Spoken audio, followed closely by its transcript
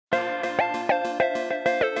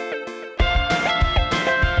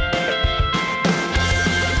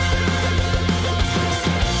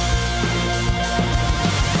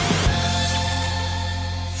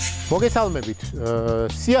მოგესალმებით.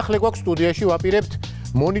 სიახლე გვაქვს სტუდიაში ვაპირებთ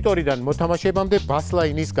მონიტორიდან მოთამაშეებამდე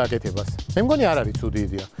ბასლაინის გაკეთებას. მე მგონი არ არის ცუდი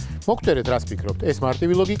იდეა. მოგწერეთ რას ფიქრობთ. ეს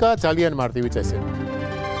მარტივი ლოგიკაა, ძალიან მარტივი წესები.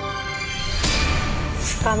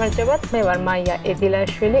 გამარჯობათ, მე ვარ მაია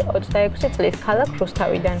ედილაშვილი, 26 წლის ქალაქ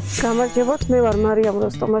რუსთავიდან. გამარჯობათ, მე ვარ მარიამ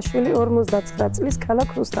როსტომაშვილი, 59 წლის ქალაქ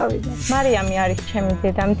რუსთავიდან. მარიამი არის ჩემი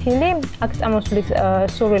დედამთილი, აქ წამოსვლის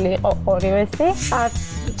სურვილი იყო ორივესი. არც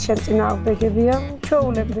ჩემ წინააღმდეგებია,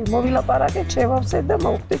 ჩვეულებრივ მოვილაპარაკეთ, შევავსეთ და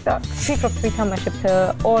მოვხვდით აქ. ფიქრობთ ვითამაშებთ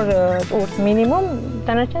 2 ტურს მინიმუმ,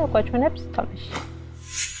 დანარჩენ გვაჩვენებს თამაში.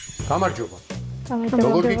 გამარჯობა.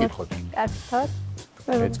 როგორ გიკითხოთ? კარგად.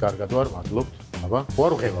 მეც კარგად ვარ, მადლობთ. აბა,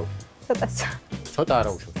 ვარ ვღელავ. ცოტას. ცოტა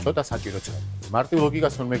არა უშო, ცოტა საჭირო ცა. მარტივ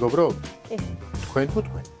ლოგიკას რომ მეგობრობ? კი. თქვენ თუ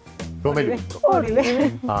თქვენ? რომელი უფრო? ორივე.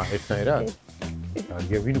 ერთნაირად?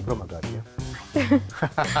 კარგი, ვინ უფრო მაგარია?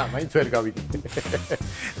 მაინც ვერ გავიგე.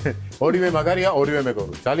 ორივე მაგარია, ორივე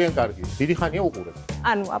მეგობრო. ძალიან კარგი. დიდი ხანია უყურებ.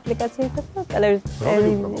 ანუ აპლიკაციებსაც და ტელევიზია. რომელი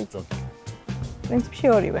უფრო მოგწონთ? პრინციპში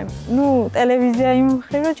ორივე. ნუ ტელევიზია იმ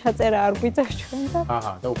მხრივ რომ ჩაწერა არ გვიწევს ჩვენ და.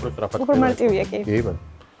 და უფრო სწრაფად. უფრო მარტივია კი. კი, ბატონო.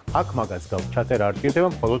 აქ მაგას გავ ჩაწერა არ ჭირდება,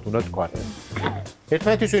 მხოლოდ უნდა თქვათ.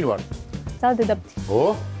 ერთმანეთის ვინ ვარ? ძალ დედამთილი. ო?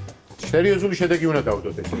 სერიოზული შედეგი უნდა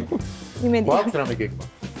დავდოთ ეს. იმედია. გვაქვს რამე გეგმა?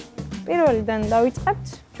 პირველიდან დავიწყებთ,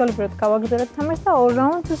 ჩვეულებრივად გავაგზავნებთ თამაშს და 2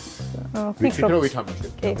 რაუნდს ვიცით რომ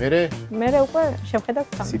ვითამაშებთ. მერე უკვე შევხედავთ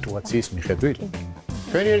თამაშს. სიტუაციის მიხედვით.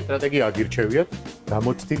 ჩვენი ერთი სტრატეგია აგირჩევიათ,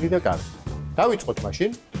 გამოცდილი და კარგი. დავიწყოთ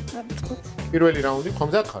მაშინ. დავიწყოთ. პირველი რაუნდი ხომ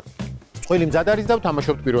მზად ხარ? წყვილი მზად არის და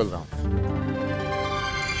ვთამაშობთ პირველ რაუნდს.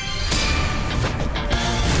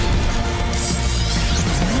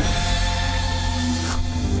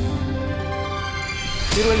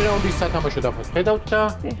 პირველი რაუნდის სათამაშო დაფას ხედავთ და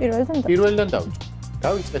პირველიდან დავიწყოთ.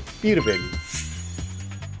 დავიწყეთ პირველი.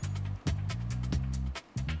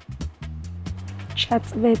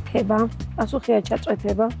 ჩაწვეთება, პასუხია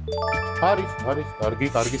ჩაწვეთება. არის,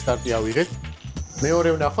 კარგი სტარტი ავიღეთ. მეორე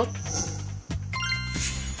ვნახოთ.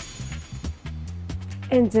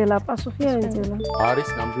 ენძელა, პასუხია ენძელა. არის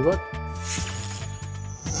ნამდვილად.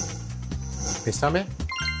 მესამე.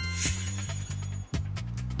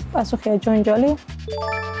 პასუხია ჯონჯოლი.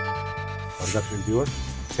 კარგად მივდივარ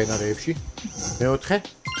სცენარეებში. მეოთხე.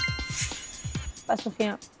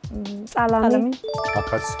 პასუხია წალამი.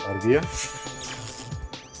 აქაც კარგია.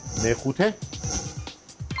 მეხუთე.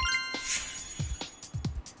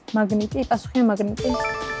 მაგნიტი, პასუხია მაგნიტი.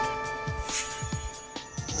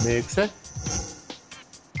 მეექვსე.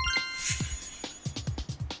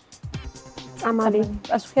 წამალი,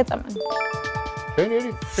 პასუხია წამალი.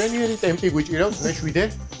 შენიერი ტემპი გვიჭირავს,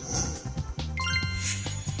 მე-7.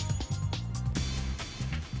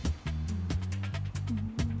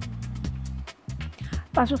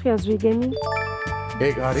 პასუხია ზვიგენი.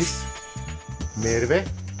 ეგ არის მერვე.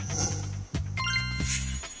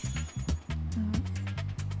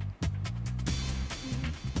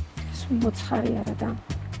 მოცხარი არა და.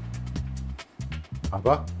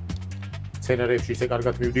 აბა, სცენარეებში ისე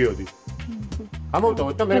კარგად მივდიოდი.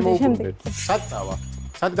 ამოვტოვოთ და მე მოვუკვირდეთ. სად წავა?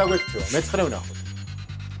 სად გაგვექცევა? მე-9 ვნახოთ.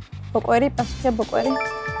 ბოკვერი, პასუხია ბოკვერი.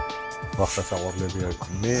 ვახშა საყვარლები აქვს.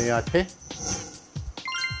 მე-10.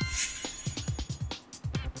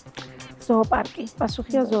 ზოოპარკი,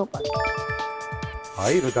 პასუხია ზოოპარკი.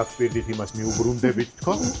 აი, რო დაგკვირდით იმას მიუბრუნდებით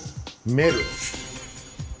თქო. მერვე.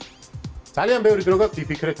 ძალიან ბევრი დრო გაქვთ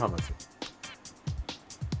იფიქრეთ ამაზე.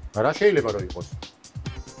 რა შეიძლება რომ იყოს?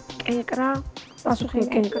 კენკრა, პასუხია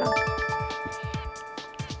კენკრა.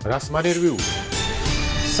 რას მარერვიული?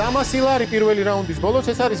 300 ლარი პირველი რაუნდის ბოლოს,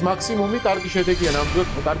 ეს არის მაქსიმუმი, კარგი შედეგია ნამდვილად,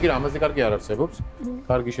 კარგი ამაზე კარგი არ არსებობს.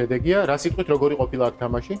 კარგი შედეგია. რა სიტყვით როგორი ყოფილა აქ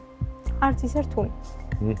თამაში? არც ისე რთული.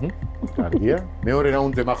 კარგია. მეორე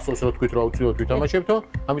რაუნდზე მახსოვს რომ თქვით რომ აუცილებლად ვითამაშებთო,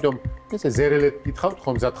 ამიტომ ესე ზერელეთ გითხავთ,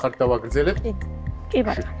 ხომ მზად ხართ და ვაგრძელებთ? კი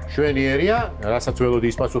ბატონო. შვენიერია, რასაც ველოდი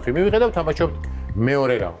ის პასუხი მივიღეთ და ვთამაშობთ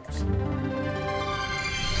მეორე რაუნდს.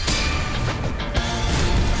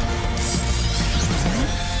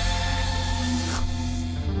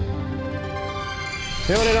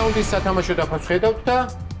 მეორე რაუნდის სათამაშო დაფას ხედავთ და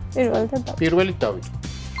პირველით დავიწყოთ.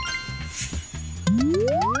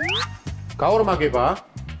 გაორმაგებაა?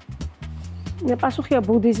 პასუხია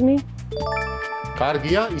ბუდიზმი.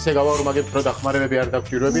 კარგია, ისე გავაორმაგებთ, რომ დახმარებები არ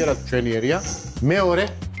დაგჭიროებია, რაც ჩვენიერია. მეორე.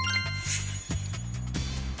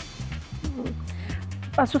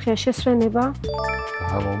 პასუხია შესვენება.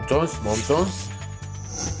 მომწონს.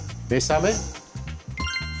 მესამე.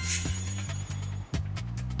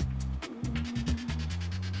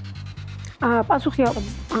 პასუხია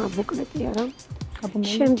ბუკლეტი არა.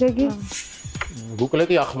 შემდეგი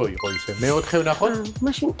ბუკლეტი ახლო იყო ისე. მეოთხე ვნახოთ.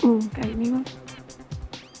 მაშინ კაი მივა.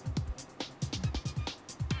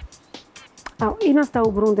 იმას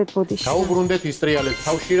დაუბრუნდეთ ბოდიში. დაუბრუნდეთ ისტრიალეთ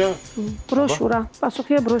თავში რა. ბროშურა,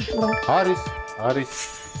 პასუხია ბროშურა. არის.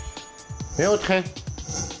 მეოთხე.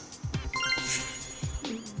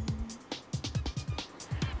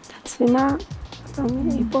 დაცვენა,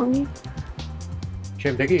 იპონი.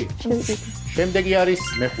 შემდეგი არის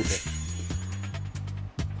მეხუთე.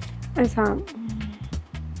 ესა.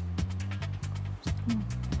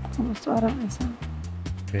 მოსწარა ესა.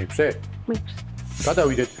 მეექვსე.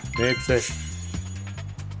 გადავიდეთ მეექვსე.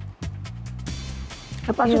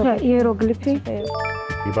 პასუხია იეროგლიფი.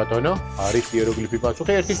 კი ბატონო, არის იეროგლიფი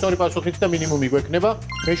პასუხი. ერთი სწორი პასუხიც და მინიმუმი გვექნება.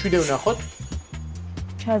 მეშვიდე ვნახოთ.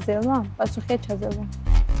 ჩაზელვა, პასუხია ჩაზელვა.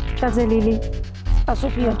 ჩაზელილი.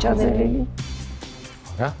 პასუხია ჩაზელილი.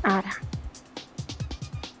 არა. არა.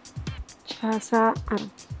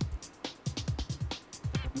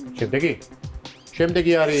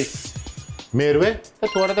 შემდეგი არის მერვე და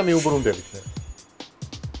თუ არა და მიუბრუნდებით მე.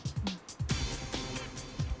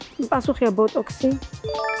 პასუხია ბოტოქსი.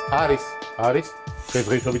 არის.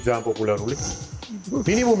 დღესდღეობით ძალიან პოპულარული.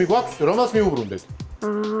 მინიმუმი გვაქვს, რომელს მიუბრუნდეთ?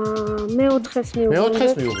 მეოთხეს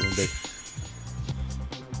მიუბრუნდეთ.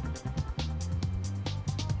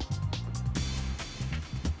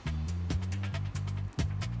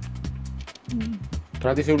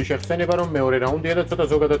 ტრადიციული შეხსენება რომ მეორე რაუნდია და ცოტა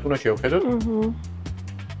ზოგადად უნდა შევხედოთ.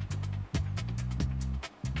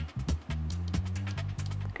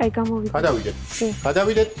 კაი გამოვიდა.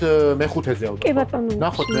 გადავიდეთ მეხუთეზე ალბათ. კი ბატონო.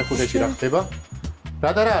 ნახოთ მეხუთეში რა ხდება.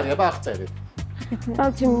 რა და რა არის, აბა აღწერეთ.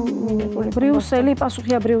 თალცი ბრიუსელი,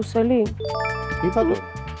 პასუხია ბრიუსელი.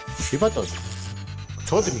 კი ბატონო.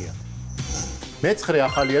 ცოდნია. მეცხრე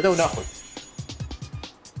ახალია და ვნახოთ.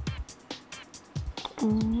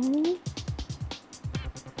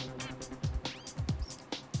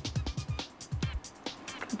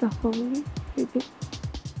 დახოვი.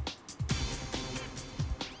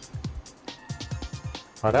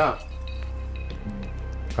 არა.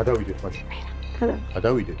 გადავიდეთ მაშინ.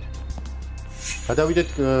 გადავიდეთ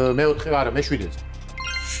მეოთხე, არა, მეშვიდეზე.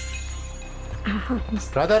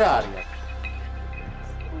 რა და რა არის?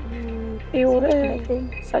 იურე,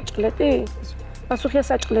 საჭლეტი. პასუხია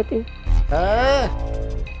საჭლეტი.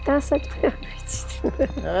 და საჭლეტი.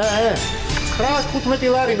 915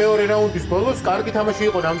 ლარი მეორე რაუნდის ბოლოს, კარგი თამაში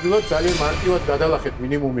იყო ნამდვილად, ძალიან მარტივად გადალახეთ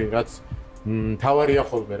მინიმუმი, რაც თავარია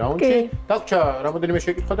ხოლმე რაუნდში. დაგვრჩა რამოდენიმე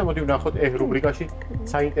შეკითხვა და მოდი ვნახოთ რუბრიკაში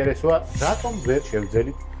საინტერესოა, რატომ ვერ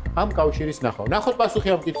შევძელით ამ კავშირის ნახვა. ნახოთ პასუხი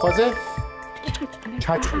ამ კითხვაზე.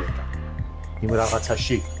 ჩაჭრედა. იმ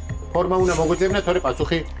რაღაცაში. ფორმა უნდა მოგვეძებნა, თორე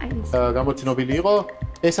პასუხი გამოცნობილი იყო.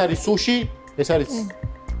 ეს არის სუში, ეს არის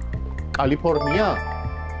კალიფორნია.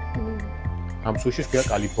 ამ სუშის ქვია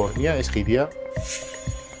კალიფორნია, ეს ხიდია.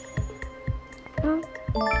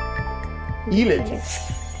 ილეთი.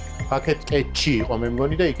 პაკეტკეთში იყო მე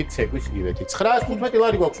მგონი და იქით ცეკვის ილეთი. 915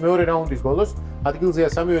 ლარი გვაქვს მეორე რაუნდის ბოლოს. ადგილზეა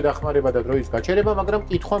სამივე დახმარება და დროის გაჩერება, მაგრამ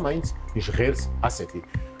კითხვა მაინც ჟღერს ასეთი.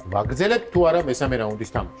 ვაგრძელებთ თუ არა მესამე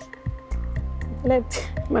რაუნდის თამაში?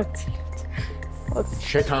 ვაგრძელებთ.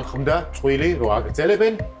 შეთანხმდა წვილი, რომ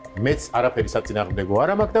აგრძელებენ. მეც არაფერი საწინააღმდეგო არ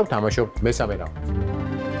მაქვს და ვთამაშობ მესამე რაუნდს.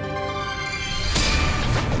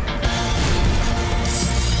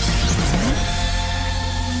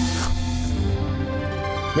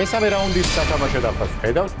 მესამე რაუნდის სათამაშო დაფას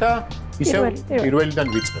ხედავთ და ისევ პირველიდან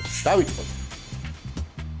ვიწყებთ. დავიწყოთ.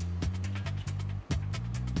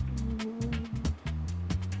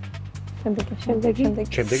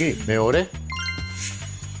 შემდეგი მეორე.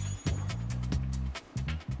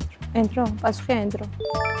 პასუხია ენდრო.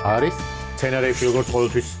 არის. სცენარებში როგორც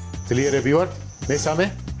ყოველთვის ძლიერები ვართ. მესამე.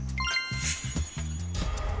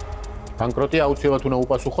 ბანკროტი აუცილებლად უნდა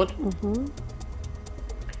უპასუხოთ.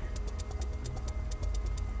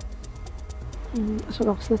 ასე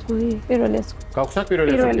გავხსნათ მაია. პირველი ეს.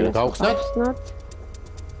 გავხსნათ.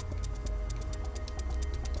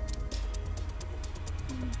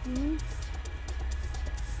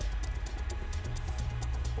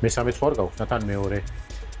 მესამე სხვა გავხსნათ ან მეორე?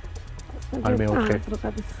 ან მეოთხე?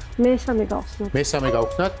 მესამე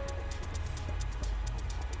გავხსნათ.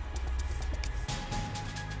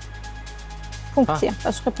 ფუნქცია,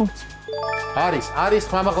 პასუხი ფუნქცია. არის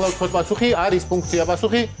ხმამაღლა ვთქვათ პასუხი, არის ფუნქცია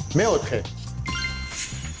პასუხი, მეოთხე.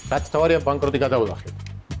 რაც თავარია ბანკროტი გადავლახეთ.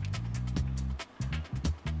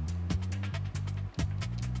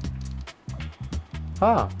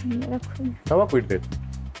 დავაკვირდეთ.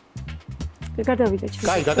 გადავიდეთ.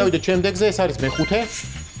 კაი, გადავიდეთ შემდეგზე, ეს არის მეხუთე.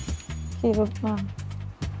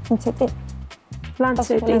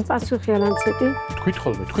 ლანცეტი, პასუხია ლანცეტი. თქვით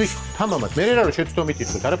ხოლმე, თამამად, მე რა რომ შეცდომით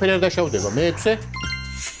ითქვით, არაფერი არ დაშავდება, მეექვსე.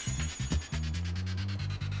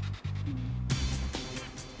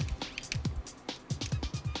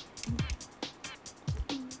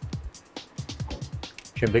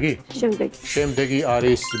 შემდეგი? შემდეგი. შემდეგი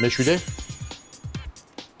არის მე-7.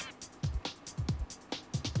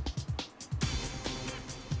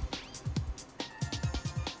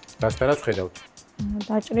 რას ხედავთ?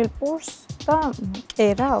 დაჭრილ პურს და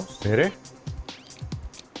კერავს. მერე?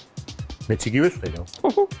 მეც იგივეს ხედავ.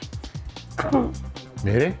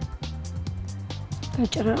 მერე?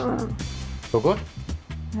 დაჭრა. როგორ?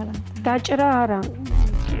 არა. დაჭრა არა.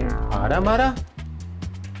 არა, მარა?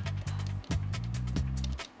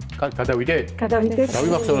 გადავიდეთ? გადავიდეთ.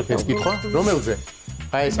 დავიმახსოვროთ ეს კითხვა, რომელზე?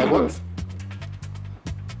 აი ეს აგვაქვს?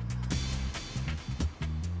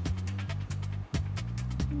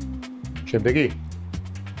 შემდეგი?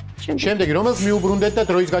 შემდეგი, რომელს მიუბრუნდეთ და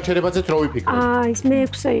დროის გაჩერებაზეც რო ვიფიქროთ? ის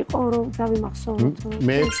მე-6 იყო, რომ დავიმახსოვროთ.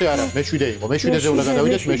 მე-6 არა, მე-7 იყო. მე-7-ზე უნდა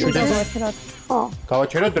გადავიდეთ, მე-7-ზე. ხო.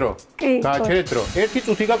 გავაჩეროთ დრო? გააჩერეთ დრო. 1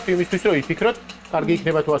 წუთი გაქვთ იმისთვის, რომ იფიქროთ. კარგი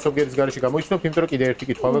იქნება თუ ასობგერის გარეშე გამოიცნობთ, იმიტომ რომ კიდე ერთი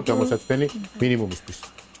კითხვა გაქვს გამოსაცდელი მინიმუმისთვის.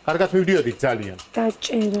 კარგად მივდიოდით ძალიან.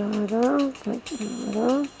 დაჭერა არა, დაჭერა არა.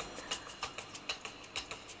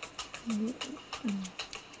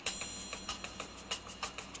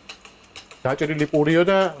 დაჭრილი პურიო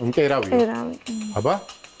და მკერავიო. კერავი. აბა?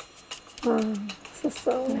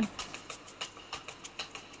 სასწაული.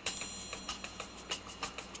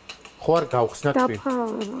 ხო არ გავხსნათ ვინ? დაფარა.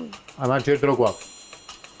 ამან ჯერ დრო გვაქვს.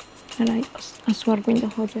 არა იყოს. ას ვარ გვინდა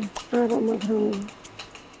ხოჯე. არა, მაგრამ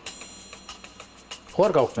ხო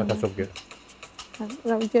არ გავხსნათ ასობგერა.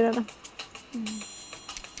 რა ვიჯერ არა.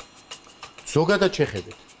 ზოგადად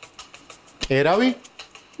შეხედეთ. კერავი?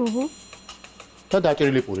 და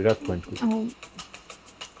დაჭრილი პური რა თქვენ თქვით?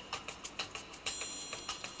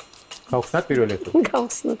 გავხსნათ პირველი ასობგერა.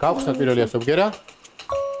 გავხსნათ პირველი ასობგერა.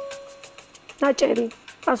 დაჭერი.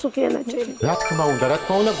 პასუხია დაჭერი. რა თქმა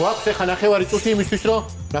უნდა, გვაქვს ახლა ნახევარი წუთი იმისთვის, რომ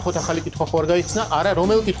ნახოთ ახალი კითხვა ხო არ გაიხსნა, არა,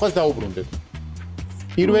 რომელ კითხვას დაუბრუნდეთ?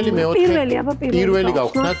 პირველი, მეოთხე. პირველი, აბა პირველი. პირველი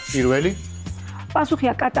გავხსნათ, პირველი.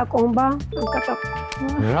 პასუხია კატაკომბა,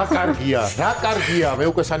 რა კარგია, მე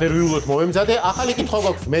უკვე სანერვიულოდ მოვემზადე. ახალი კითხვა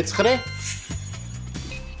გვაქვს მე-9.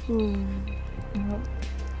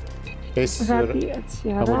 ეს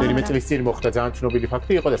რამოდენიმე წლის წინ მოხდა ძალიან ცნობილი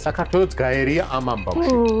ფაქტი იყო და საქართველოს გაერია ამ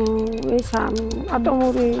ამბავში. ეს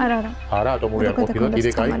ატომური არა, ატომური არ ყოფილა,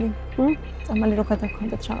 კიდე კაი. წამალი რო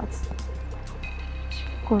გადაგქონდათ რაღაც.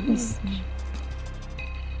 გონის.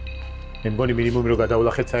 მე მგონი მინიმუმი რო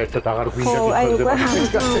გადავლახეთ საერთოდ აღარ გვინდა კითხვებზე.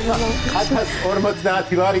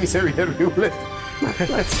 1050 ლარი ისე ვინერვიულეთ.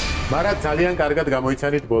 მაგრამ ძალიან კარგად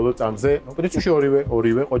გამოიცანით ბოლო წამზე. პრინციპში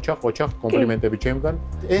ორივე ყოჩახ კომპლიმენტები ჩემგან.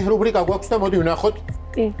 რუბრიკა გვაქვს და მოდი ვნახოთ.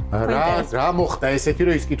 რა მოხდა ესეთი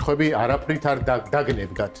რომ ის კითხვები არაფრით არ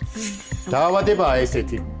დაგნებდათ. დაავადებაა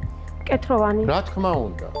ესეთი. კეთროვანი. რა თქმა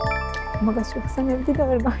უნდა. მაგას ვიხსენებდი და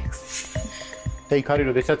ვერ გავიხსენე. და იქ არის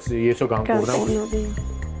როდესაც იესო განკურნა.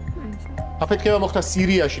 აფეთქება მოხდა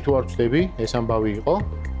სირიაში თუ არ ვცდები, ეს ამბავი იყო.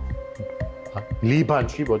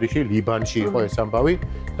 ლიბანში იყო ეს ამბავი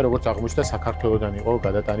და როგორც აღმოჩნდა საქართველოსდან იყო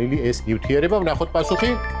გადატანილი ეს ნივთიერება. ვნახოთ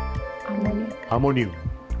პასუხი. ამონიუმი.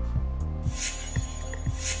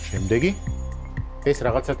 შემდეგი ეს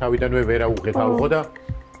რაღაცა თავიდანვე ვერ აუღეთ და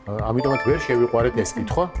ამიტომაც ვერ შევიყვარეთ ეს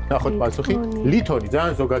კითხვა. ვნახოთ პასუხი. ლითონი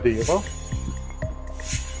ძალიან ზოგადი იყო.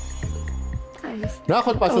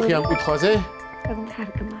 ვნახოთ პასუხი ამ კითხვაზე.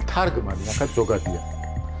 თარგმანი, ახლა ზოგადია.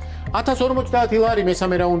 1050 ლარი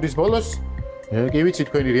მესამე რაუნდის ბოლოს. კი ვიცი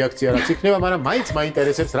თქვენი რეაქცია რაც იქნება, მაგრამ მაინც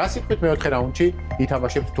მაინტერესებს რა სიტყვით მეოთხე რაუნდში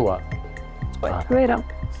ითამაშებთ თუ არა. ვერა.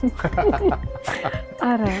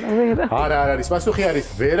 არა, არის პასუხი არის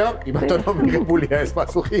ვერა, იმათონ რომ მიღებულია ეს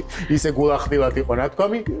პასუხი, ისე გულახდილად იყო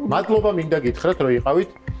ნათქვამი. მადლობა მინდა გითხრათ, რომ იყავით.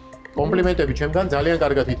 კომპლიმენტები ჩემგან, ძალიან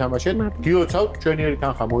კარგად ითამაშეთ. გილოცავთ, ჩვენიერი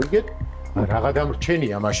თანხა მოიგეთ. რაღა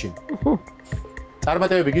დამრჩენია მაშინ.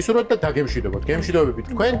 წარმატებები გისურვოთ და დაგემშვიდობოთ. გემშვიდობებით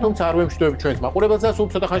თქვენ, თუმცა არ ვემშვიდობებით ჩვენს მაყურებელს და სულ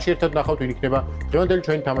ცოტა ხანში ერთად ნახავთ ვინ იქნება დღევანდელი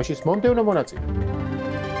ჩვენი თამაშის მომდევნო მონაწილე.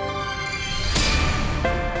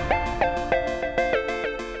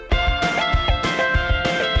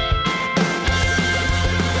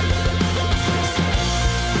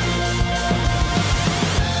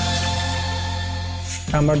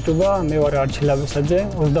 გამარჯობა, მე ვარ არჩილ აბესაძე,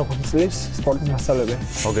 25 წლის სპორტის მასწავლებელი.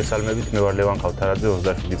 მოგესალმებით, მე ვარ ლევან ქავთარაძე,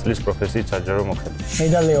 27 წლის პროფესიით საჯარო მოქმედი. მე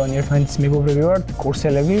და ლევანი ერთმანეთის მეგობრები ვართ,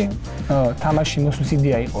 კურსელები. თამაში მოსვლის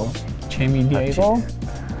იდეა იყო, ჩემი იდეა იყო.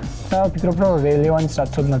 და ვფიქრობ, რომ ლევანის რაც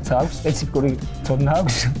ცოდნაც აქვს, სპეციფიკური ცოდნა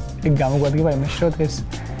აქვს. ეგ გამოგვადგება იმაში, რომ დღეს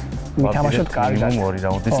ვითამაშოთ კარგად. ორი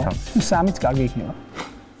რაუნდის თამაში. სამიც კარგი იქნება.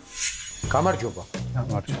 გამარჯობა.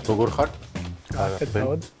 როგორ ხართ?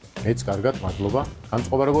 კარგად. მეც კარგად, მადლობა.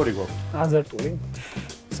 განწყობა როგორი გქონდა? აზარტული.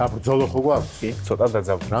 საბრძოლო ხო გვაქვს? კი, ცოტა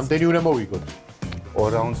დაძაბული. რამდენი უნდა მოვიგოთ? 2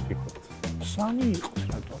 რაუნდს ვფიქრობ. 3 იყოს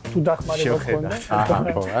რატო? თუ დახმარება გქონდა.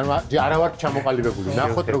 ხო, არა ვარ ჩამოყალიბებული.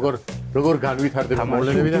 ნახოთ როგორ განვითარდება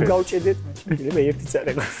მოვლენები და გავჭედეთ შეიძლება ერთი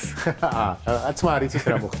წარება. აცმა არის ის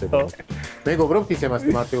რა მოხდება. მეგობრობთ ის ემას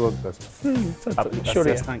მარტივობას.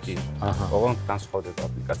 აპლიკაციასთან კი. ოღონდ განსხვავდება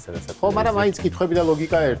აპლიკაციასაც. ხო, მაგრამ მაინც კითხვები და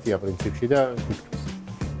ლოგიკა ერთია პრინციპში და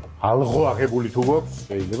ალღო აღებული თუ გვაქვს,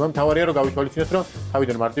 შეიძლება მთავარია რომ გავითვალისწინოთ რომ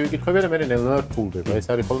თავიდან მარტივი კითხვებია და მე ნელ-ნელა რთულდება. ეს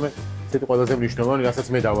არის ხოლმე ესეთი ყველაზე მნიშვნელოვანი, რასაც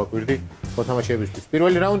მე დავაკვირდი მოთამაშეებისთვის.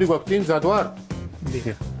 პირველი რაუნდი გვაქვს წინ, სად ვარ?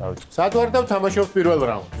 დიახ, დავიწყო. სად ვარ და ვთამაშობთ პირველ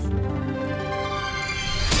რაუნდს?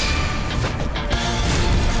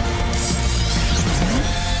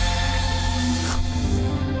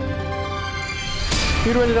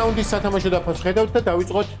 პირველი რაუნდის სათამაშო დაფას ხედავთ და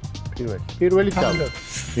დავიწყოთ პირველი თავი.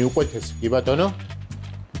 მიუყვეთეს, კი ბატონო.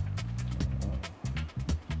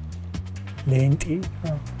 ლენტი.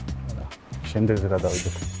 შემდეგზე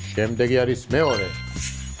გადავიდეთ. შემდეგი არის მეორე.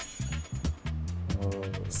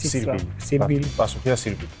 სირბილი. პასუხია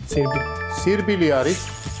სირბილი. სირბილი არის.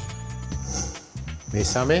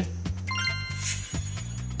 მესამე.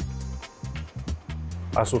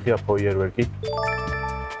 პასუხია ფოიერვერკი.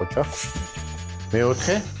 ხოჭა.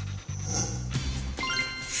 მეოთხე.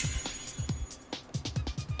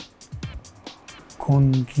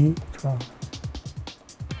 კონგი.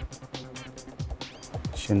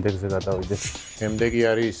 შემდეგზე გადავიდეთ. შემდეგი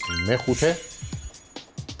არის მეხუთე.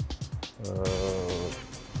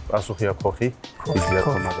 პასუხია ხოხი. იზიათ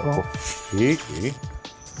ხომაგა ხოხი. კი.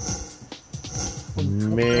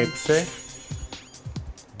 მეექვსე.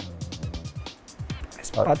 ეს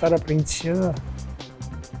პატარა პრინცია.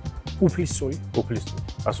 უფლისწული.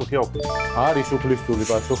 პასუხია უფლისწული. არის უფლისწული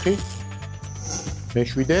პასუხი.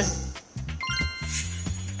 მეშვიდე.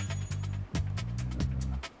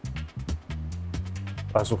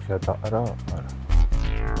 პასუხია და არა.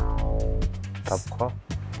 დაბქვა.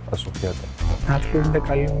 პასუხია და. ნატყური და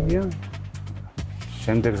კალიუმია.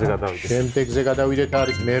 შემდეგზე გადავიდეთ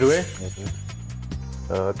არის მერვე.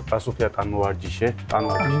 პასუხია ტანვარჯიშე.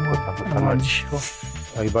 ტანვარჯიში ხო?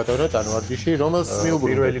 აი ბატონო ტანვარჯიში, რომელს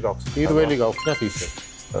მიუბრუნდით? პირველი გავხსნათ ისე.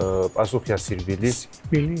 პასუხია სირბილი.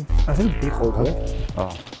 ასე ვიყო ხო?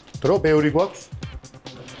 დრო ბევრი გვაქვს.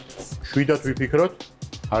 7-ად ვიფიქროთ.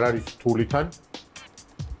 არ არის თულითან.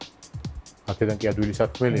 აქედან კი ადვილი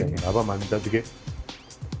სათქმელია, აბა მან დადგე.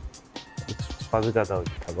 სხვაზე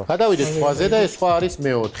გადავიდეთ, აბა. გადავიდეთ სხვაზე და ეს სხვა არის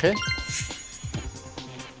მეოთხე.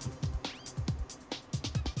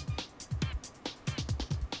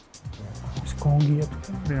 ეს კონგია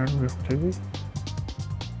თუ არ ვიხდები.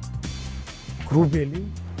 გრუბელი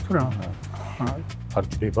თუ რა?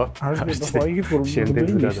 არჩილება. ხო, იგი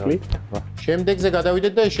გრუბელი. შემდეგზე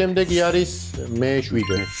გადავიდეთ და შემდეგი არის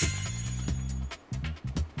მეშვიდე.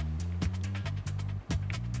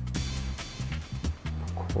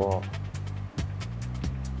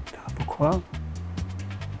 დაბქვა.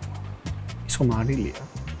 ისო მარილია.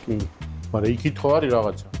 კი. მაგრამ იქით ხო არის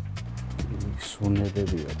რაღაცა?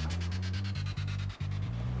 სუნებებია.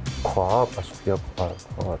 ქვა, პასუხია ქვა.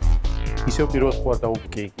 ისევ პირველ ხوار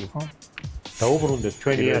დაუბრუნდეთ. კი. დაუბრუნდეთ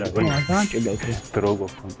ჩვენი არა. დაანჭიდეთ. დრო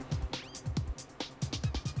გქონდა.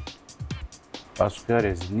 პასუხია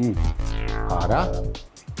რეზინი? არა.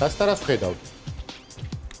 დასტარას ხედავთ.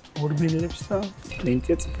 ორბელებს და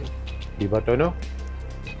ლენტია წიფელი. კი ბატონო.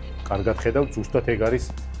 კარგად ხედავთ, ზუსტად ეგ არის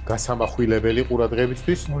გასამახვილებელი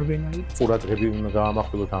ყურადღებისთვის. ორბენალი. ყურადღები უნდა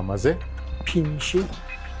გაამახვილოთ ამაზე. ფინიში.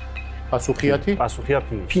 პასუხიათი? პასუხია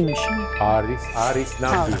ფინიში. ფინიში. არის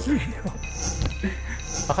ნამდვილი.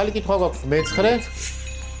 ახალი კითხვა გვაქვს მე-9.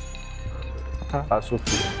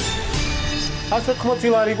 პასუხია.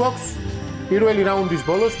 180 ლარი გვაქვს. პირველი რაუნდის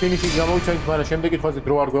ბოლოს ფინიშის გამოვიცანით, მაგრამ შემდეგ კითხვაზე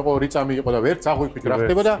დრო არ გვეყო, 2 წამი იყო და ვერც აღვიქვით რა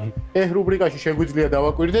ხდება და ეს რუბრიკაში შეგვიძლია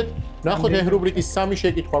დავაკვირდეთ. ნახოთ ეს რუბრიკის 3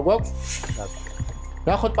 შეკითხვა გვაქვს.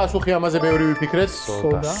 ნახოთ პასუხი ამაზე ბევრი ვიფიქრეთ.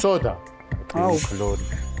 სოდა. აუ, ფლორი.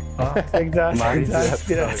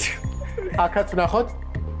 ეგზაინსპირაცია. აქაც ნახოთ.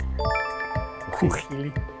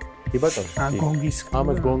 ხუხილი. კი ბატონო. გონგის.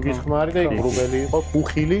 ამას გონგის ხმარი და იქ რუბელი იყო,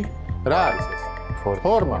 ხუხილი. რა არის ეს?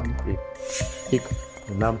 ფორმა. იქ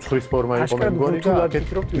ნამცხვრის ფორმა იყო მე მგონი და აქეთ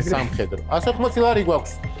სამხედრო. 180 ლარი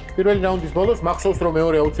გვაქვს. პირველი რაუნდის ბოლოს მახსოვს რომ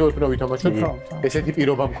მეორე აუცილებლად უნდა ვითამაშოთ. ესეთი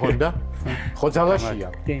პირობა მქონდა. ხო ძალაშია.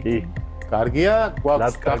 კი. კარგია,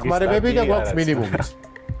 გვაქვს დახმარებები და გვაქვს მინიმუმიც.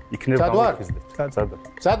 იქნება გამოვხიზდეთ.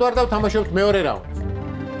 სად ვარ და ვთამაშობთ მეორე რაუნდს.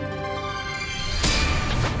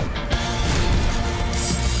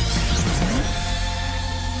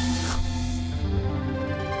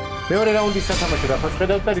 მეორე რაუნდის სათამაშო დაფას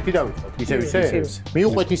ხედავთ და რითი დავიწყოთ? ისევ ისე?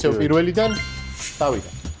 მიუყვეთ ისევ პირველიდან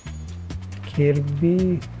დავიდეთ.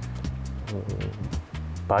 კერბი.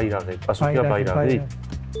 ბაირაღი, პასუხია ბაირაღი.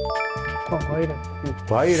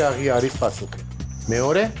 ვაირაღი არის პასუხი.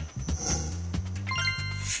 მეორე?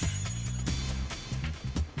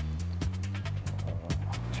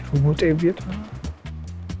 რობოტებია თუ?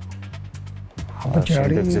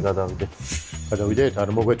 აბაჯარი. შემდეგზე გადავიდეთ. გადავიდეთ, არ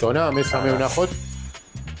მოგვეწონა, მესამე ვნახოთ.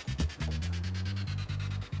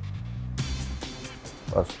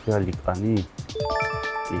 პასუხია ლიკანი.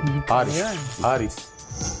 არის.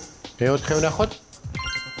 მეოთხე ვნახოთ.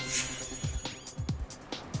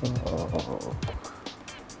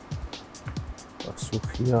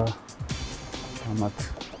 პასუხია ამათ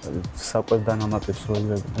საკვებთან ამატებს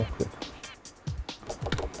როლები მოხდეთ.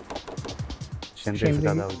 შემდეგზე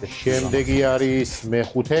გადავიდეთ. შემდეგი არის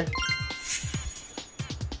მეხუთე.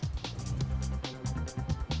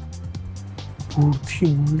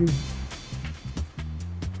 ბურთული.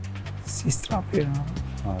 სისტრაფერა.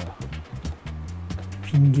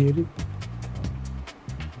 ფინგერი.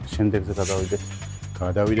 შემდეგზე გადავიდეთ.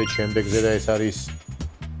 გადავიდეთ შემდეგზე და ეს არის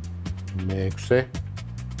მეექვსე.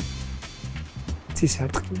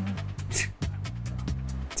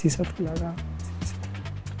 ცისარტყილა რა.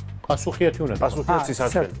 პასუხია თუ უნდა? პასუხია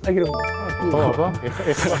ცისარტყელი. ხო, აბა,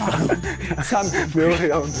 ეხლა სამი მეორე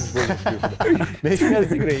რაუნდის ბოლოს. მე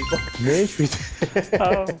შეიძლება იყო. მე შვიდ.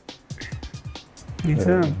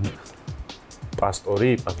 ისა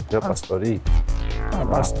პასტორი, პასუხია პასტორი.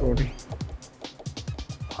 პასტორი.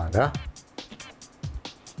 არა.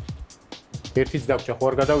 ერთიც დაგჭა ხო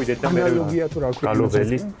არ გადავიდეთ და მე ანალოგია თუ რა ქვია.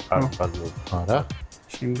 გალობელი, გალობელი. არა.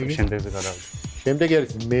 შემდეგზე გადავიდეთ. შემდეგი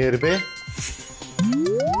არის მერვე.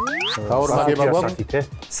 გაორმაგება გვაქვს?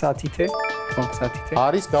 სათითე. ხო, სათითე.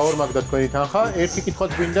 არის გაორმაგდა თქვენი თანხა. ერთი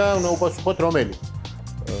კითხვაც გვინდა, უნდა უპასუხოთ რომელი?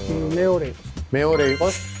 მეორე იყოს. მეორე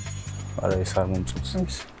იყოს? არა, ეს არ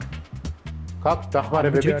მომწონს. გაქვთ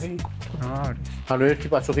დახმარებები? არის. ანუ ერთი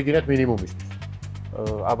პასუხი გინდათ მინიმუმისთვის.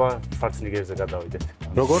 აბა შვარცნიგერზე გადავიდეთ.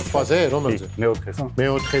 როგორ ფაზე? რომელზე? მეოთხეზე.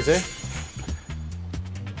 მეოთხეზე.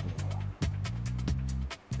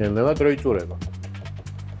 ნელა დრო იწურება.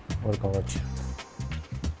 ორ გავაჩერეთ.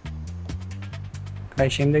 აი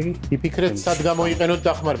შემდეგი? იფიქრეთ სად გამოიყენოთ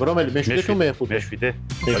დახმარება, რომელი მეშვიდე თუ მეხუთე? მეშვიდე.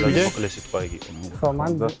 მეშვიდე? მოკლე სიტყვა იგი. ხო,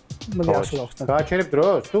 მან მოდი ასულა ხსნა. გააჩერებ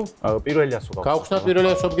დროს თუ? პირველი ასო გავხსნა. გავხსნათ პირველი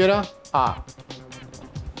ასო ბგერა?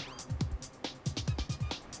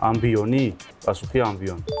 ამბიონი? პასუხია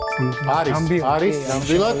ამბიონი. არის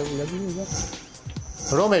ნამდვილად?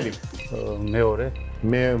 რომელი? მეორე.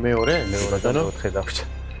 მეორე? ბატონო, ოთხე დავჭა.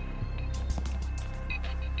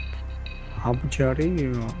 აბჯარი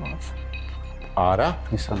არა.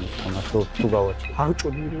 მესამე თამა თუ გავაჩერე.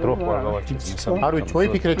 აღჭოდი დრო ხო არ გავაჩერე. არ ვიცი,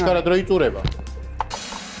 მოიფიქრეთ ჩქარა დრო იწურება.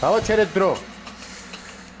 გავაჩერეთ დრო.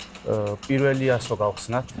 პირველი ასო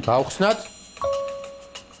გავხსნათ. გავხსნათ?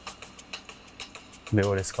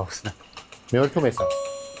 მეორეს გავხსნათ. მეორე თუ მესამე?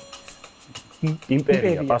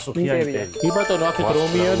 იმპერია, პასუხია იმპერია. კი ბატონო, აქეთ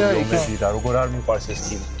რომია და იქ და როგორ არ მიყვარს ეს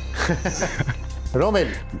კინო.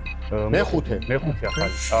 რომელი? მეხუთე. მეხუთე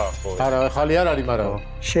ახალი. ხო. არა, ახალი არ არის, მაგრამ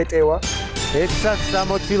შეტევა.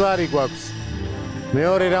 160 ლარი გვაქვს.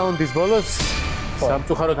 მეორე რაუნდის ბოლოს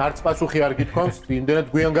სამწუხაროდ არც პასუხი არ გითხოვს, იმდენად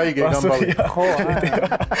გვიან გაიგე გამბავი. ხო,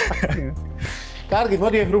 კარგი,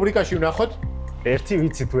 მოდი ეს რუბრიკაში ვნახოთ. ერთი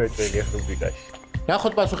ვიცი თუ ეჭველი ეს რუბრიკაში.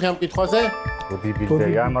 ნახოთ პასუხი ამ კითხვაზე.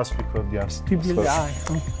 ბოდიბილდერი, ამას ვფიქრობდი ამ ტიბილი, აი,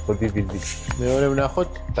 ხო. ბოდიბილდი. მეორე ვნახოთ,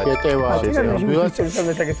 შეტევა.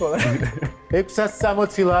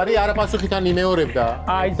 660 ლარი, არა პასუხიდან იმეორებდა.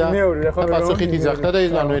 აი, მეორე, ხო. პასუხით იძახდა და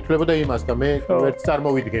ანუ ეთვლებოდა იმას და მე ვერც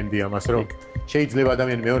წარმოვიდგენდი ამას, რომ შეიძლება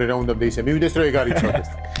ადამიანი მეორე რაუნდამდე ისე მივიდეს, რომ ეგ არ იცოდეს.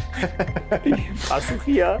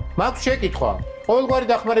 პასუხია. მაქვს შეკითხვა. ყოველგვარი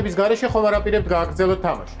დახმარების გარეშე ხომ არ აპირებთ გააგრძელოთ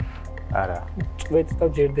თამაში? არა. წვეთ და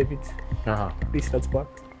ჯერდებით. აჰა. ის რაც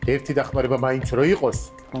გვაქვს. ერთი დახმარება მაინც რო იყოს.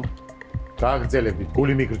 გააგრძელებით,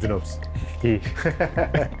 გული მიგრძნობს. კი.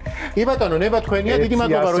 კი ბატონო, ნება თქვენია, დიდი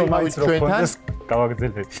მადლობა რომ იყავით ჩვენთან.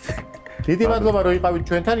 გავაგრძელებთ. დიდი მადლობა რომ იყავით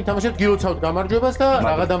ჩვენთან, ითამაშეთ გილოცავთ გამარჯვებას და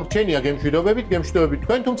რაღა დამრჩენია გემშვიდობებით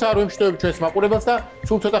თქვენ, თუმცა არ ვემშვიდობებით ჩვენს მაყურებელს და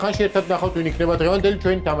სულ ცოტა ხანში ერთად ნახავთ ვინ იქნება დღევანდელი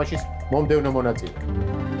ჩვენი თამაშის მომდევნო მონაწილე.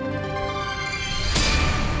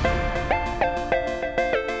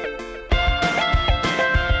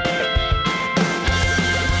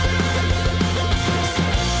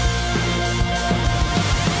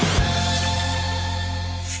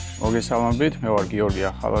 მოგესალმებით, მე ვარ გიორგი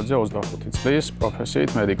ახალაძე, 25 წლის,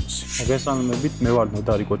 პროფესიით მედიკოსი. მოგესალმებით, მე ვარ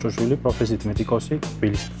ნოდარი ბოჭოშვილი, პროფესიით მედიკოსი,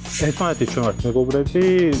 თბილისში. ერთმანეთის ჩვენ ვართ მეგობრები,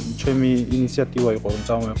 ჩემი ინიციატივა იყო რომ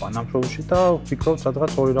წავმეყვან ამ შოუში და ვფიქრობ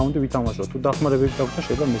სადღაც ორი რაუნდი ვითამაშოთ. თუ დახმარებები გაქვს,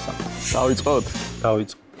 შეიძლება მესამე. დავიწყოთ?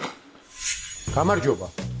 დავიწყოთ. გამარჯობა.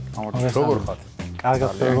 როგორ ხართ?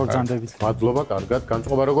 კარგად, როგორ ძანდებით? მადლობა, კარგად.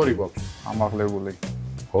 განწყობა როგორი გვაქვს? ამაღლებული.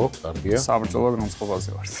 ხო, კარგია. საბრძოლო გრუნწყობაზე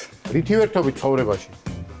ვარ. რითი ვერთობით ცხოვრებაში?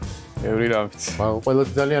 ბევრი რამით.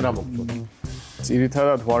 ყველაზე ძალიან რა მოგწონს?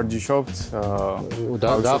 ძირითადად ვარჯიშობთ,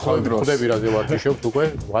 დაახლოებით ხვდები რაზე ვარჯიშობთ უკვე,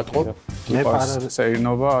 ვატყობ. მე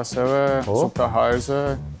სეირნობა, ასევე სუფთა ჰაერზე.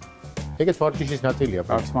 ეგეც ვარჯიშის ნაწილია.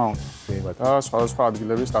 რა თქმა უნდა. და სხვადასხვა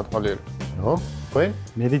ადგილების დათვალიერება. ნო, თქვენ?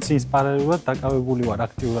 მედიცინის პარალელურად დაკავებული ვარ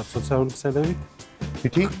აქტიურად სოციალური ქსელებით.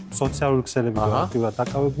 თითი? სოციალური ქსელებით ვარ აქტიურად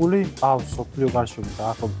დაკავებული. ყავს სოფლიო გარშემო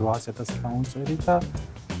დაახლოებით 800,000 გამომწერი და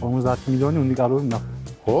 50 მილიონი უნიკალური ნახევარი.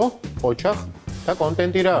 ხო? ოჩახ და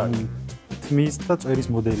კონტენტი რა არის? თმის და წერის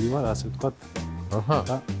მოდელი ვარ, ასე ვთქვათ. აჰა.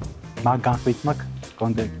 და მაგანხით მაქვს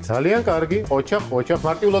კონტენტი. ძალიან კარგი. ოჩახ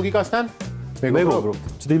მარტივ ლოგიკასთან მეგობრობ.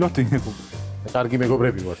 ვცდილობ ვინებობ. კარგი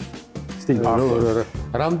მეგობრები ვარ. ვცდილობ.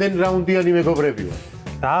 რამდენ რაუნდიანი მეგობრები ვარ?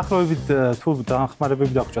 დაახლოებით თუ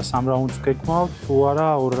დაახმარებები დაგვჭა 3 რაუნდს გეკმავთ, თუ არა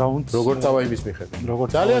 2 რაუნდს. როგორ წავა იმის მიხედვით?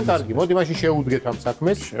 ძალიან კარგი. მოდი მაშინ შევუდგეთ ამ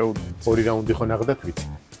საქმეს. შევუდგეთ. 2 რაუნდი ხო ნახდათ ვიცი.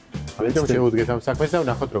 ამიტომ შევუდგეთ ამ საქმეს და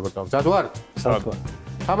ვნახოთ როგორ წავა. მზად ვარ? მზად ვარ.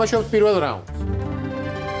 თამაშობთ პირველ რაუნდს.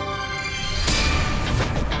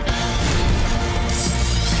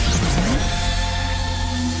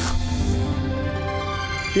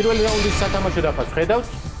 პირველი რაუნდის სათამაშო დაფას ხედავთ?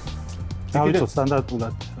 დავიწყოთ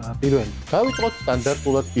სტანდარტულად პირველი. დავიწყოთ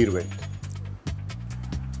სტანდარტულად პირველი.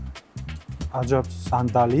 აჯაბს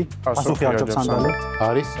სანდალი, პასუხი აჯაბს სანდალი.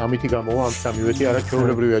 არის, ამითი გამოვა ამ სამივეთი არა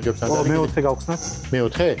ჩვეულებრივი აჯაბს სანდალი. მეოთხე გავხსნათ?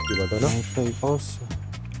 მეოთხე? კი ბატონო. მეოთხე იყოს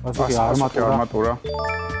პასუხი armatura.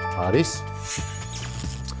 არის.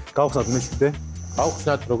 გავხსნათ მე-7.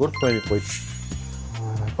 გავხსნათ როგორ თქვენ იყვით?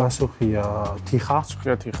 პასუხია თიხა.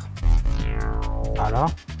 პასუხია თიხა. არა.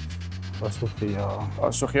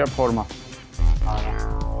 პასუხია ფორმა.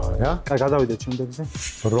 არა. გადავიდეთ შემდეგზე.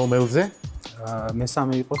 რომელზე?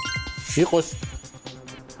 მესამე იყოს. იყოს.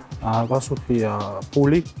 პასუხია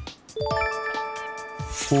ფული.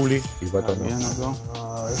 ფული, კი ბატონო.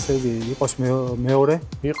 ესე იგი იყოს მეორე.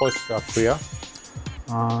 იყოს, რა ქვია?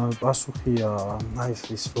 პასუხია აი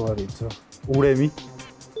ის რო არის ურემი.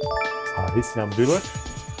 არის ნამდვილად.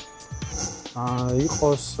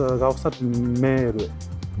 იყოს გავხსნათ მერვე.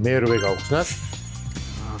 მერვე გავხსნათ.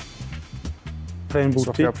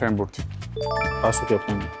 ფრენბურთი. ფრენბურთი. პასუხია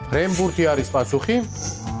ფრენბურთი. ფრენბურთი არის პასუხი.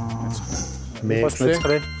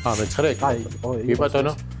 მეცხრე. მეცხრე. კი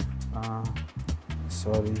ბატონო.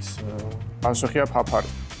 სორის პასუხია ფაფარი.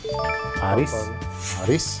 არის.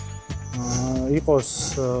 არის. იყოს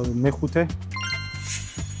მეხუთე.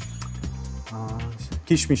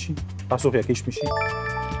 კიშმიში. პასუხია კიშმიში.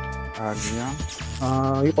 კარგია.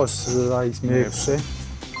 იყოს აი ეს მეექვსე.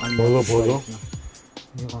 ბოლო.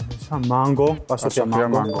 იყოს მანგო, პასუხია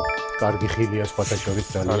მანგო. კარგი ხილია სხვათა შორის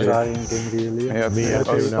ძალიან. ძალიან გემრიელია. მე არ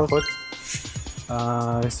ვნახოთ.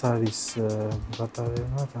 ეს არის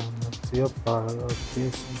ბატარევა და ამბია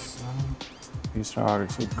პარკესის ის რა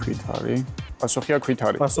არის ქვით არის? პასუხია ქვით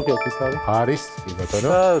არის. პასუხია ქვით არის. არის, კი ბატონო.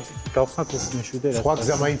 და გავხსნათ ეს მე-7 რა. სხვა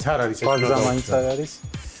გზა მაინც არ არის ეს. სხვა გზა მაინც არ არის.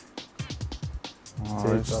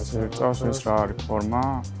 ეს რა არის ფორმა?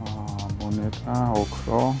 მონეტა,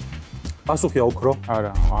 ოქრო. პასუხია ოქრო.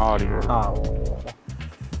 არა, არის.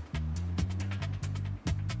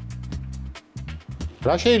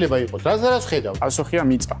 რა შეიძლება იყოს? რას ხედავ? პასუხია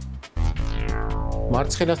მიწა.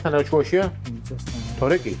 მარცხენასთან რა შუაშია? მიწასთან.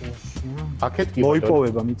 თორე კი. აქეთ კი.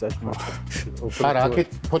 მოიპოვება მიწაში მარცხენა. არა, აქეთ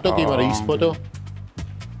ფოტო კი, მაგრამ ის ფოტო.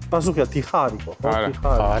 პასუხია თიხა არისო, ხო?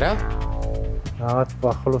 თიხა. არა. რაღაც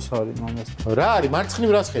ახლოს არის მომეს. რა არის? მარცხნივ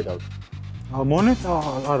რას ხედავთ? მონეტა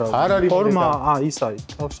არა. არ არის ფორმა, ის არის.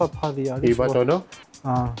 თავსაფარი არის. კი ბატონო.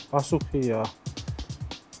 პასუხია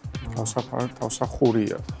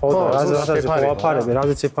თავსახურია. ხო, რაზეც ვაფარებ,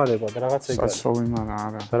 რაზეც ეფარება და რაღაც ეგ არის. სასოვი, მაგრამ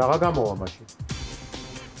არა. რაღა გამოვა მაშინ?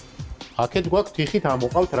 აქეთ გვაქვს თიხით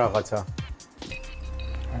ამოყავთ რაღაცა.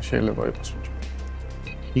 შეიძლება იყოს.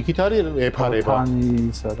 იქით არის ეფარება. ფანი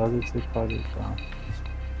ისა, რაზეც ეფარება.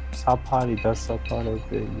 საფარი და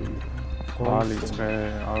საფარებელი. ხალი, წრე,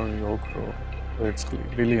 არის ოქრო, ვერცხლი,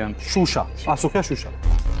 ბრილიანტი. შუშა, პასუხია შუშა.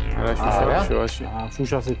 არა, შუშაში.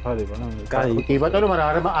 შუშას ეფარება, რა. კაი, კი ბატონო,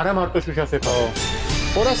 მაგრამ არა მარტო შუშას ეფარება.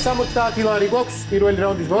 270 ლარი გვაქვს პირველი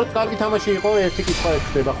რაუნდის ბოლოს. კარგი თამაში იყო, ერთი კითხვა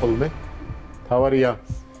ხდება ხოლმე. თავარია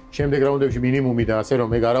შემდეგ რაუნდებში მინიმუმი და ასე რომ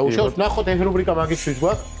მე გარაუშავს. ნახოთ ეს რუბრიკა მაგისთვის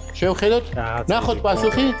გვაქვს. შევხედოთ. ნახოთ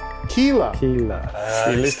პასუხი კილა.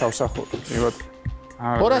 კილის თავსახური. მივად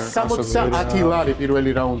 270 ლარი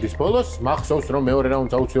პირველი რაუნდის ბოლოს. მახსოვს რომ მეორე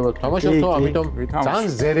რაუნდს აუცილებლად ვთამაშობთ, ამიტომ ძალიან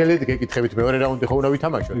ზერელედ გეკითხებით მეორე რაუნდი ხო უნდა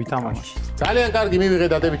ვითამაშოთ? ვითამაშოთ. ძალიან კარგი მივიღეთ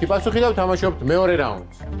დადებითი პასუხი და ვთამაშობთ მეორე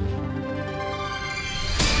რაუნდს.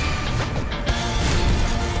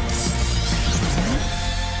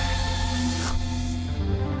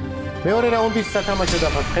 მეორე რაუნდის სათამაშო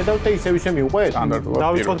დაფას ხედავთ და ისევ მივყვეთ?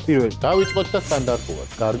 დავიწყოთ პირველი. დავიწყოთ და სტანდარტულად.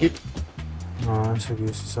 კარგით. ესე იგი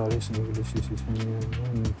ეს არის ინგლისის ისინი.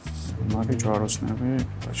 მაგი ჯვაროსნები,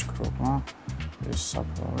 ბაშკრობა, ეს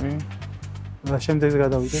საფლავი. და შემდეგზე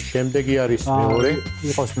გადავიდეთ. შემდეგი არის მეორე.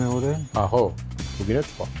 იყოს მეორე. აჰო. უგინეთ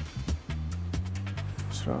სხვა.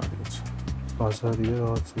 ეს რა არის? ბაზარია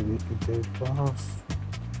რაღაც ვიყიდება.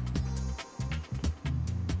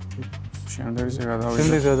 შემდეგზე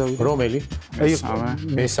გადავიდეთ. რომელი?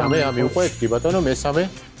 მესამე, მივყვეთ, კი ბატონო, მესამე.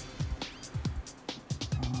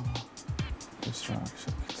 ეს რა არის?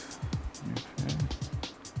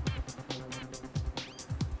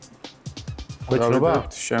 გვეცნობა?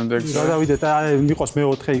 შემდეგზე გადავიდეთ, იყოს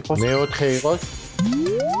მეოთხე იყოს. მეოთხე იყოს.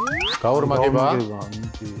 გაორმაგება.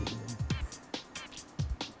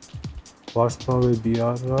 ვარსკვლავები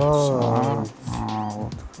არა.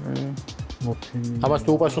 ამას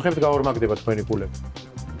თუ უპასუხებთ გაორმაგდება თქვენი პულები.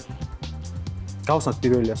 გავხსნათ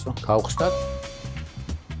პირველი ასო. გავხსნათ.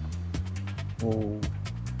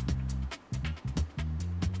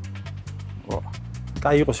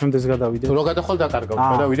 კაი იყოს შემდეგზე გადავიდეთ. თუ რო გადახვალ დაკარგავთ,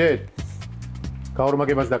 გადავიდეთ.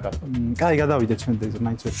 გაორმაგებას დაკარგავთ. კაი გადავიდეთ შემდეგზე,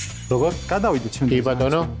 მაინც ვერ. როგორ? გადავიდეთ შემდეგზე. კი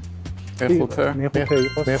ბატონო. მეხუთე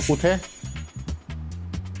იყოს. მეხუთე.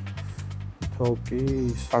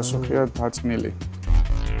 თოკის. პასუხია დაწნილი.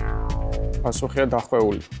 პასუხია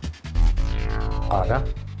დახვეული. არა.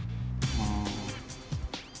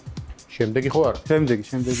 შემდეგი ხო არა? შემდეგი.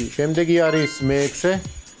 შემდეგი არის მეექვსე.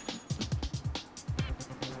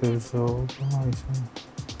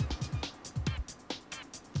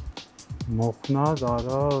 მოხნა და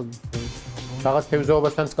რა რაღაც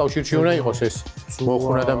თევზაობასთან კავშირში უნდა იყოს ეს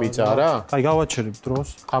მოხნა და მიწა არა? აი გავაჩერებ დროს.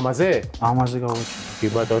 ამაზე? ამაზე გავაჩერებ. კი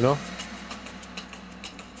ბატონო.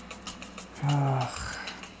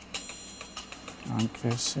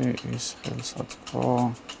 ანკესი ის ხელსაწყო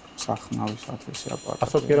სახნავისათვის აპარატი.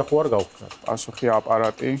 პასუხი რა ხო არ გავხსნათ? პასუხი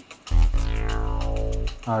აპარატი.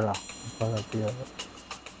 არა, აპარატი არა.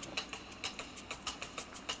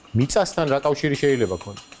 მიწასთან რა კავშირი შეიძლება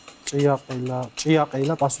ქონდეს?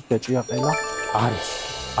 ჭიაყელა, პასუხია ჭიაყელა.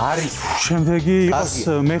 არის. შემდეგი იყოს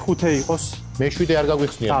მეხუთე იყოს. მეშვიდე არ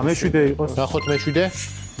გაგვიხსნია. მეშვიდე იყოს. ნახოთ მეშვიდე.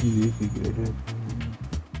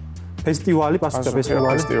 ფესტივალი, პასუხია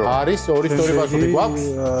ფესტივალი. არის ორი სწორი პასუხი გვაქვს?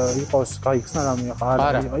 იყოს, გაიხსნა რამე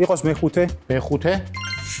არა. იყოს მეხუთე.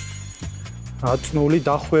 დაწნული,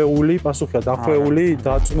 დახვეული, პასუხია დახვეული,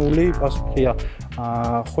 დაწნული, პასუხია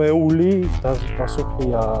ხვეული და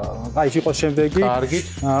პასუხია. აი იყოს შემდეგი. კარგით.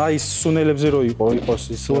 აი სუნელებზე რო იყოს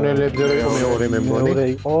ის. სუნელებზე რო იყო მეორე მე მგონი. მეორე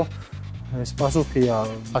იყო. ეს პასუხია.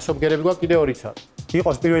 ასობგერები გვაქვს კიდე ორიც არის.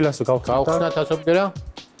 იყოს პირველი ასო გავხსნათ. გავხსნათ ასობგერა?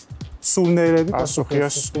 სუნელები, პასუხია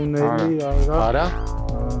სუნელი არა.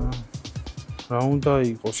 რა უნდა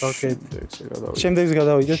იყოს აქეთ? შემდეგზე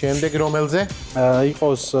გადავიდეთ. შემდეგ რომელზე?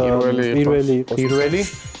 იყოს პირველი.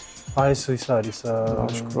 აი ეს არის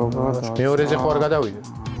ბაშკრობა და მეორეზე ხო არ გადავიდეთ?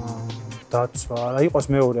 დაცვა. არა, იყოს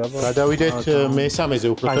მეორე, აბა. გადავიდეთ მესამეზე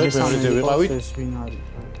უბრალოდ მეორეზე ვიყავით. ეს ვინ არის?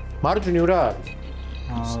 მარჯვნივ რა არის?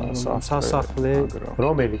 სასახლე.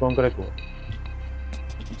 რომელი კონკრეტულად?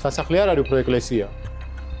 სასახლე არ არის უფრო ეკლესია?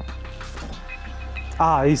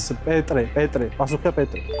 ის პეტრე, პასუხია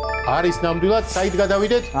პეტრე. არის ნამდვილად, საით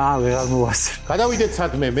გადავიდეთ? ვეღარ მოვასწრე. გადავიდეთ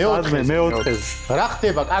სადმე, მეოთხეზე. რა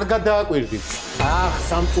ხდება? კარგად დააკვირდით.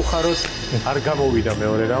 სამწუხაროდ არ გამოვიდა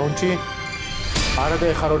მეორე რაუნდში. არა და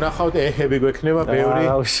ეხლა რო ნახავთ, ეჰები გვექნება ბევრი.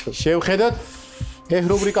 შევხედოთ.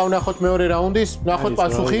 რუბრიკა ვნახოთ მეორე რაუნდის. ვნახოთ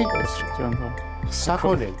პასუხი.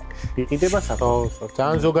 საქონელი. იყიდება საქონელი.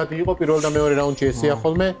 ძალიან ზოგადი იყო პირველ და მეორე რაუნდში ესეა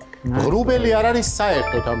ხოლმე. ღრუბელი არ არის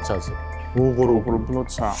საერთოდ ამ ცაზე.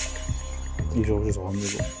 უღრუბლოცა. იჟოჟის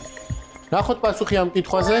გამიგო. ნახოთ პასუხი ამ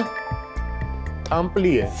კითხვაზე.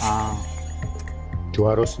 ტამპლიე.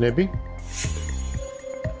 ჯვაროსნები.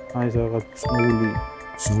 აი რაღაც წული.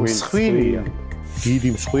 მსხვილია. დიდი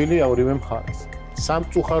მსხვილია ორივე მხარეს.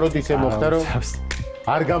 სამწუხაროდ ისე მოხდა რომ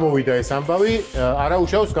არ გამოვიდა ეს ამბავი.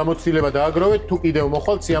 არაუშავს გამოცდილება დააგროვეთ. თუ კიდევ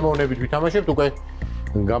მოხვალთ სიამოვნებით ვითამაშებთ უკვე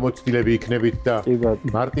გამოცდილები იქნებით და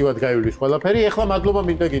მარტივად გაივლის ყველაფერი. ეხლა მადლობა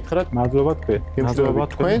მინდა გითხრათ. მადლობა თქვენ. მადლობა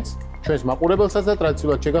თქვენს. ჩვენს მაყურებელსაც და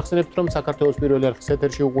ტრადიციულად შეგახსენებთ რომ საქართველოს პირველი არხის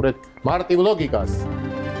ეთერში უყურეთ მარტივ ლოგიკას.